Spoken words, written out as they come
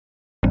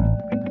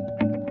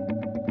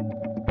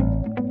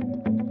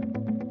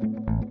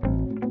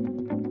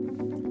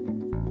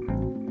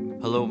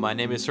Hello, my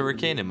name is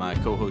Hurricane and my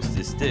co-host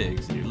is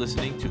Stiggs, and you're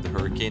listening to the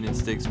Hurricane and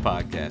Stiggs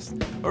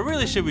podcast. Or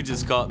really, should we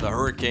just call it the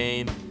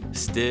Hurricane,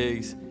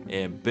 Stiggs,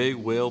 and Big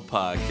Will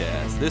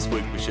podcast? This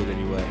week we should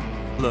anyway.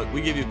 Look,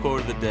 we give you a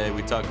quote of the day,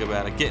 we talk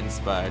about it, get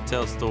inspired,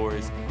 tell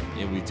stories,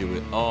 and we do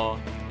it all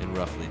in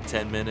roughly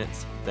 10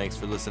 minutes. Thanks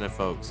for listening,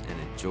 folks, and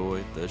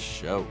enjoy the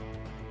show.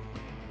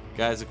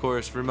 Guys, of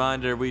course,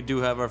 reminder, we do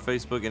have our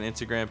Facebook and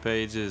Instagram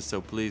pages,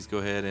 so please go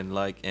ahead and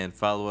like and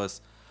follow us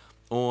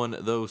on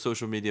those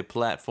social media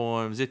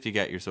platforms if you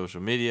got your social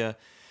media.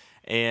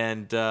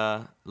 And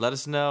let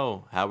us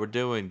know how we're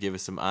doing. Give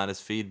us some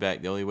honest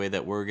feedback. The only way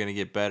that we're going to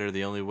get better,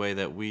 the only way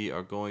that we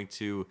are going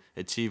to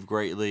achieve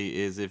greatly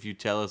is if you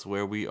tell us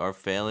where we are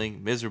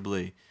failing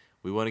miserably.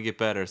 We want to get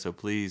better, so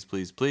please,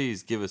 please,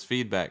 please give us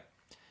feedback.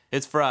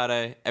 It's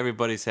Friday.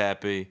 Everybody's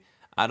happy.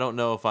 I don't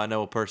know if I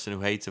know a person who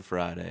hates a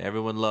Friday.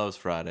 Everyone loves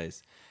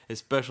Fridays,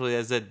 especially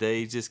as that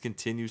day just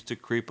continues to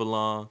creep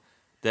along.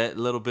 That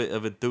little bit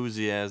of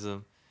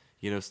enthusiasm,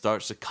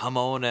 starts to come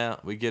on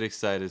out. We get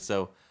excited.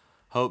 So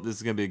hope this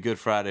is going to be a good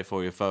Friday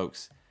for you,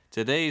 folks.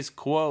 Today's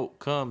quote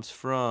comes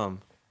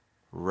from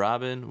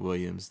Robin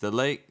Williams, the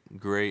late,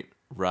 great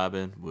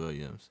Robin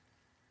Williams,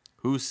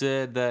 who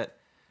said that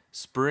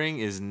spring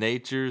is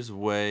nature's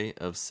way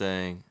of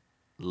saying,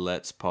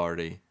 let's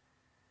party.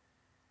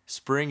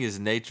 Spring is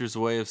nature's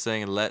way of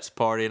saying, let's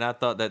party. And I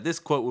thought that this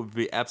quote would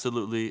be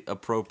absolutely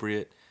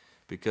appropriate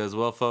because,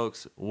 well,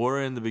 folks,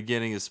 we're in the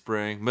beginning of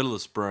spring, middle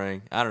of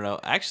spring. I don't know.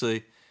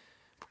 Actually,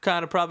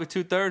 kind of probably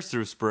 2/3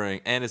 through spring,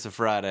 and it's a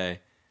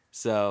Friday.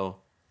 So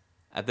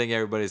I think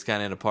everybody's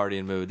kind of in a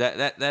partying mood.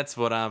 That's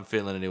what I'm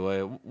feeling anyway.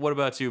 What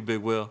about you,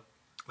 Big Will?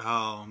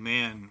 Oh,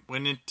 man.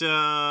 When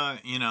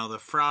the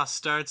frost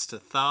starts to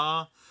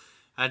thaw,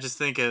 I just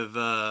think of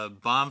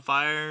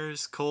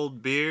bonfires,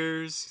 cold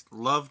beers,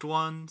 loved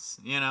ones,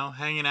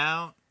 hanging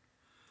out.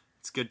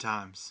 It's good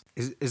times.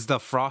 Is the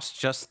frost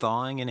just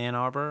thawing in Ann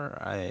Arbor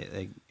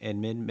in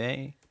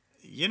mid-May?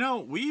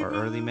 We've or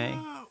early May.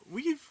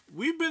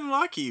 We've been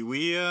lucky.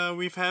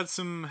 We've had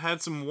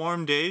some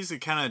warm days. It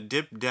kind of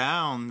dipped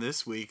down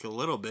this week a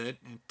little bit.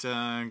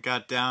 It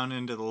got down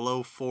into the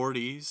low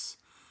 40s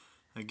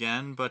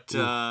again. But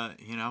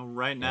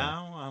right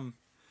now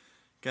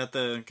got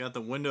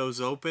the windows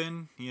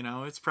open.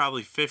 It's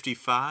probably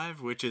 55,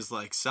 which is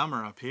like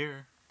summer up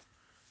here.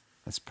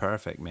 That's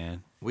perfect,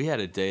 man. We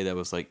had a day that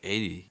was like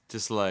 80,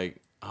 just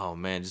like, oh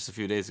man, just a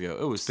few days ago.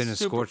 It was been a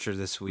scorcher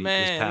this week,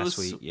 man, this past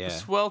week. Yeah. It was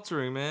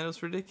sweltering, man. It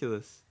was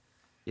ridiculous.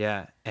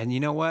 Yeah, and you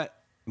know what?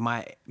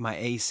 My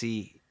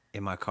AC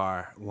in my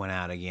car went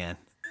out again.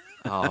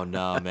 Oh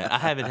no, man! I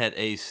haven't had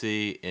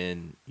AC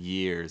in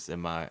years in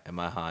my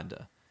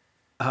Honda.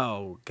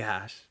 Oh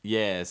gosh.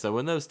 Yeah, so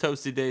when those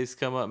toasty days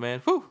come up,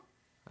 man, whew!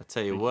 I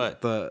tell you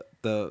what. The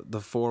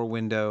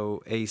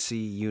 4-window AC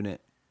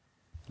unit.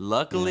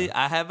 Luckily,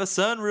 yeah. I have a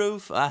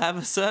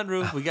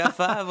sunroof. We got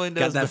 5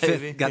 windows,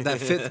 baby. Got that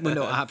fifth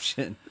window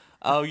option.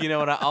 Oh, you know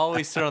what? I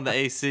always turn on the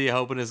AC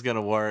hoping it's going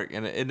to work,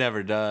 and it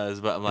never does.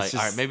 But I'm like,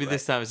 all right, maybe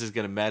this time it's just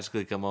going to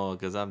magically come on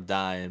because I'm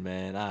dying,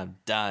 man. I'm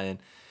dying.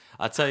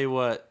 I'll tell you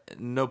what,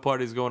 no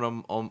party's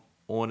going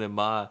on in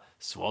my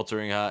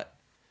sweltering hot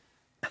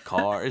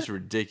car. It's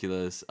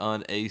ridiculous.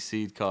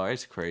 Un-AC'd car.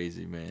 It's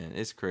crazy, man.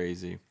 It's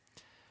crazy.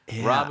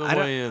 Yeah, Robin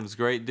Williams,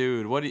 great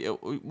dude. What do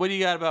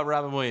you got about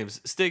Robin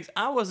Williams? Stiggs,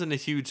 I wasn't a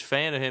huge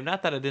fan of him.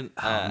 Not that I didn't.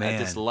 I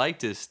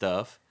disliked his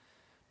stuff,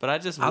 but I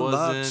just wasn't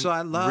really into his stuff.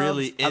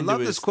 I love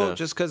this quote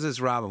just because it's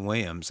Robin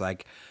Williams.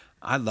 Like,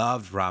 I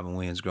loved Robin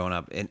Williams growing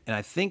up, and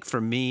I think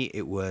for me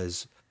it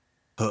was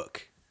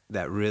Hook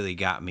that really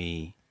got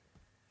me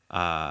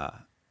to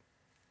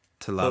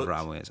love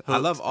Robin Williams. I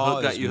love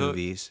all his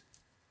movies.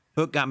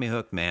 Hook got me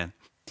hooked, man.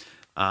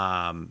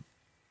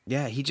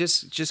 Yeah, he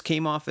just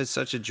came off as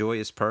such a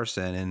joyous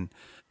person,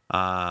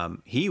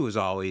 and he was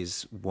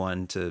always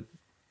one to,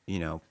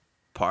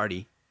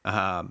 party.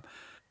 And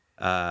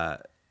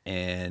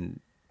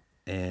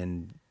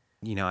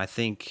I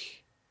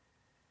think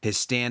his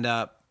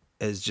stand-up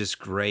is just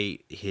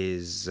great.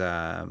 His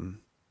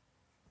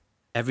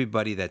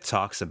everybody that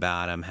talks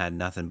about him had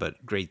nothing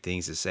but great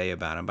things to say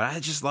about him. But I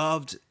just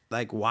loved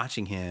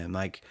watching him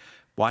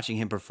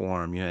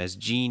perform. As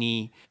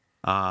Genie.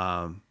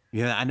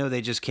 I know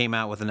they just came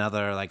out with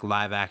another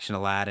live action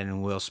Aladdin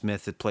and Will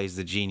Smith that plays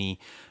the genie,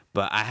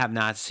 but I have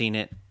not seen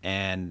it,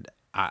 and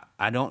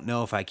I don't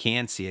know if I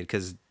can see it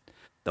because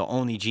the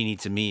only genie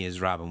to me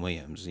is Robin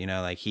Williams.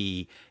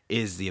 He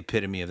is the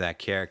epitome of that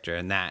character,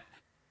 and that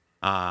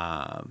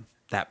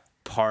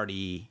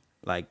party,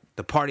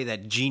 the party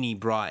that Genie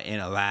brought in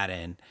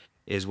Aladdin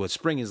is what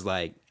spring is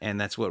like, and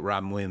that's what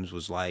Robin Williams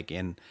was like,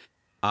 and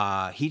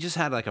he just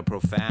had a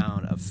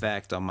profound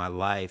effect on my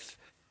life.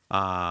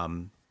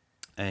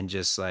 And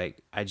just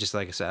like I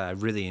said, I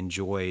really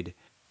enjoyed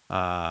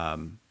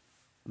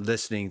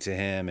listening to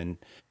him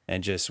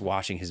and just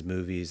watching his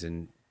movies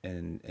and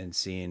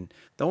seeing.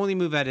 The only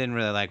movie I didn't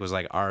really like was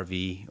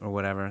RV or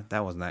whatever.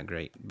 That wasn't that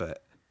great.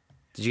 But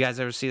did you guys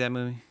ever see that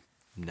movie?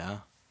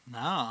 No.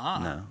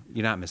 No,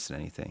 you're not missing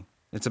anything.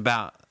 It's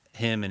about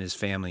him and his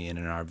family in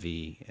an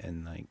RV,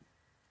 and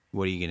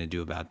what are you gonna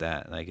do about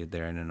that? Like, if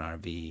they're in an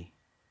RV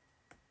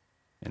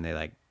and they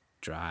like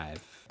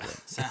drive.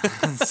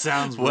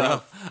 Sounds Well,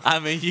 rough. I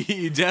mean,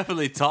 you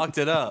definitely talked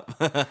it up.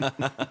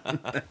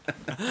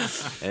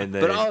 And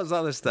But all his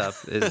other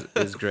stuff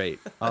is great.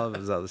 All of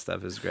his other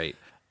stuff is great.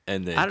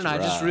 and they I don't know. I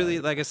just drive. really,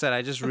 like I said,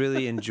 I just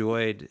really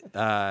enjoyed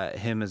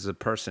him as a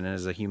person and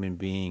as a human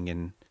being.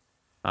 And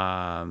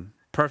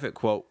perfect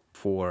quote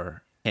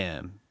for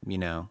him,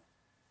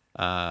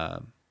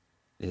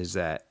 is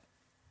that,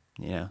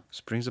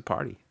 spring's a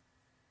party.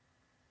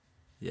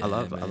 Yeah, I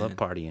love man.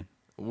 partying.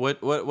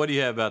 What do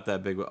you have about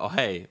that, Big Will? Oh,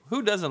 hey,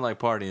 who doesn't like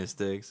partying,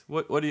 Stiggs?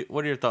 What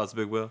are your thoughts,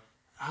 Big Will?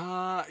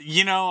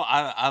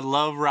 I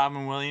love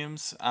Robin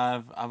Williams.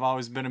 I've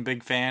always been a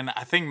big fan.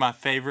 I think my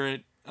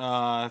favorite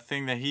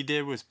thing that he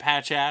did was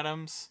Patch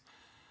Adams.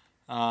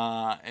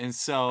 And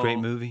so Great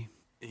movie.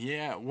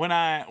 Yeah, when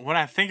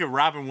I think of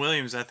Robin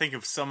Williams, I think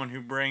of someone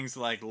who brings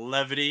like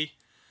levity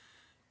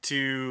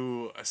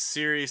to a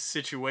serious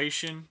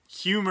situation.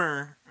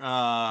 Humor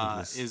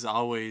is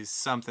always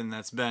something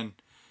that's been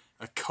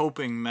a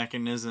coping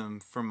mechanism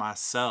for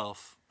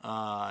myself.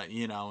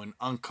 In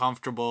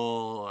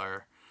uncomfortable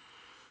or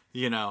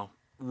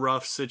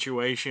rough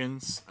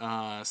situations.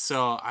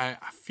 So I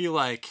feel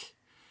like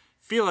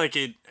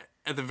it.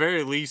 At the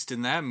very least,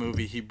 in that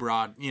movie, he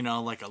brought,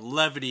 like a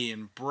levity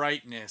and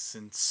brightness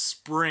and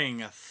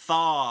spring, a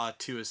thaw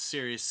to a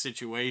serious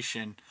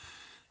situation.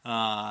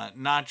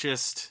 Not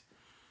just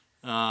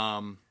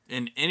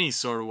in any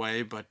sort of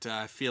way, but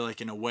I feel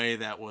like in a way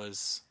that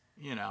was,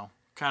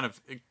 kind of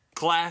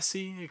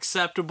classy,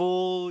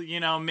 acceptable,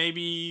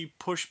 maybe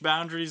push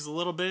boundaries a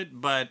little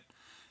bit, but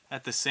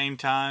at the same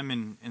time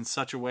in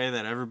such a way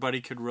that everybody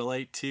could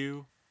relate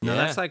to. No,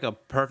 Yeah. that's like a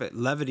perfect,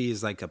 levity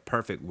is like a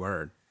perfect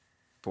word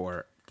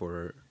for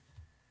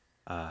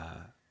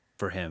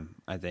him,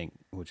 I think,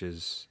 which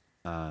is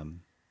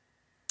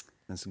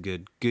that's a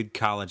good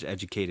college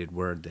educated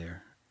word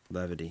there,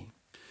 levity.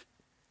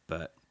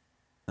 But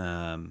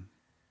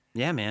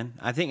yeah, man,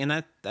 I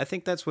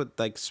think that's what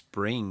like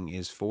spring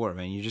is for,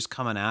 man. You're just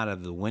coming out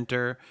of the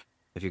winter.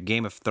 If you're a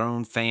Game of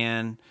Thrones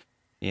fan,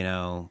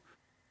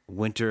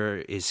 winter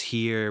is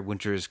here,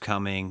 winter is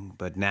coming,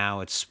 but now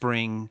it's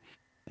spring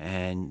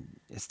and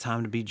it's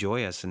time to be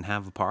joyous and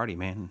have a party,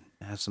 man.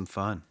 Have some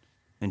fun.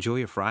 Enjoy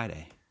your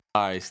Friday.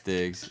 All right,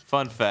 Stiggs.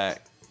 Fun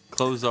fact.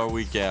 Close our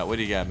week out. What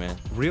do you got, man?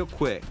 Real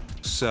quick.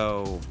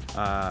 So,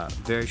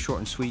 very short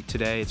and sweet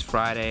today. It's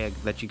Friday. I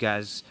let you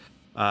guys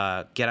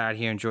get out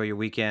here, enjoy your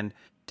weekend.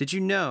 Did you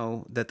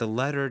know that the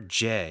letter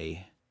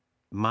J,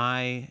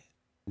 my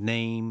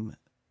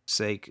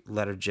namesake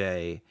letter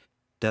J,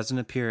 doesn't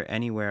appear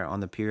anywhere on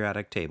the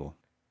periodic table?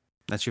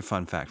 That's your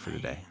fun fact for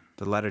today.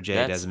 The letter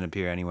J doesn't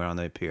appear anywhere on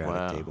the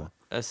periodic table.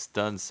 That's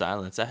stunned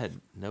silence. I had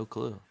no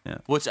clue. Yeah.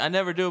 Which I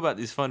never do about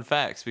these fun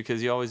facts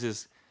because you always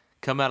just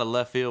come out of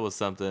left field with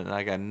something, and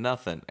I got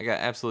nothing. I got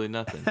absolutely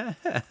nothing.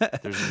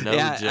 There's no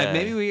J.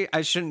 Maybe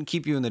I shouldn't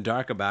keep you in the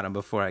dark about them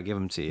before I give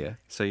them to you,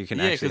 so you can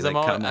actually because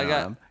like, comment on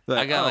them.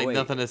 I got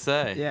nothing to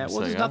say. Yeah, It's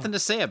well, there's like, nothing to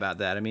say about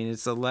that. I mean,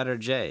 it's the letter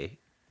J.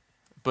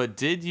 But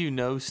did you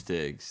know,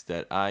 Stiggs,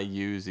 that I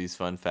use these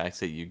fun facts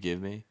that you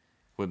give me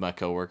with my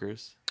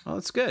coworkers? Oh,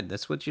 it's good.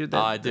 That's what you're.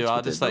 I do. That's I'll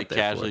what just they're like built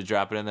there casually for.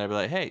 drop it in there and be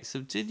like, hey, so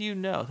did you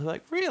know? They're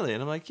like, really?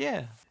 And I'm like,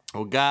 yeah.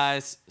 Well,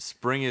 guys,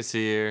 spring is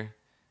here,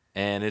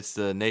 and it's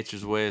the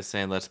nature's way of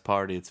saying let's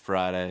party. It's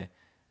Friday.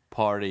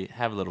 Party.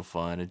 Have a little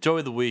fun.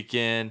 Enjoy the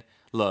weekend.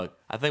 Look,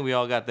 I think we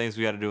all got things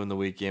we got to do in the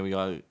weekend. We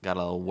all got a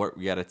little work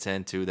we got to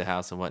tend to, the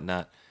house and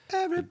whatnot.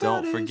 But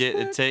don't forget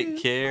to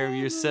take care of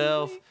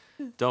yourself.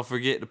 Don't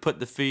forget to put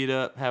the feet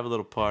up, have a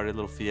little party, a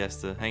little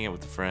fiesta, hang out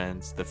with the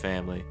friends, the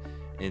family.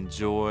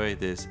 Enjoy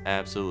this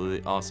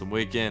absolutely awesome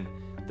weekend.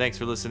 Thanks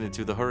for listening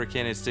to the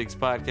Hurricane and Sticks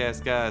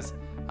podcast, guys.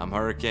 I'm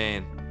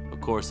Hurricane. Of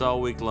course, all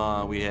week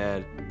long we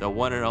had the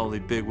one and only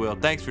Big Will.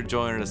 Thanks for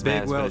joining us,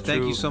 man. Big Will,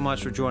 thank you so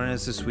much for joining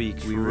us this week.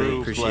 We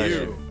really appreciate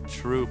it.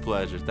 True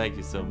pleasure. Thank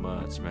you so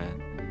much,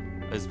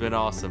 man. It's been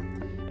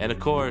awesome. And of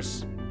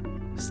course,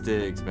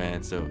 Stiggs,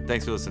 man. So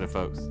thanks for listening,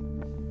 folks.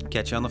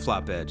 Catch you on the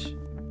flop edge.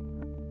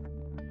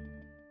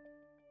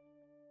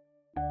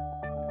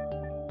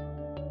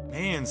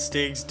 Man,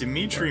 Stiggs,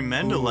 Dmitry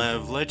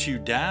Mendeleev let you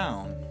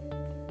down.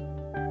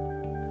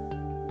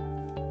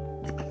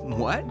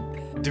 What?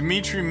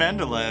 Dmitry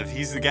Mendeleev,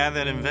 he's the guy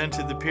that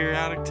invented the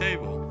periodic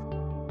table.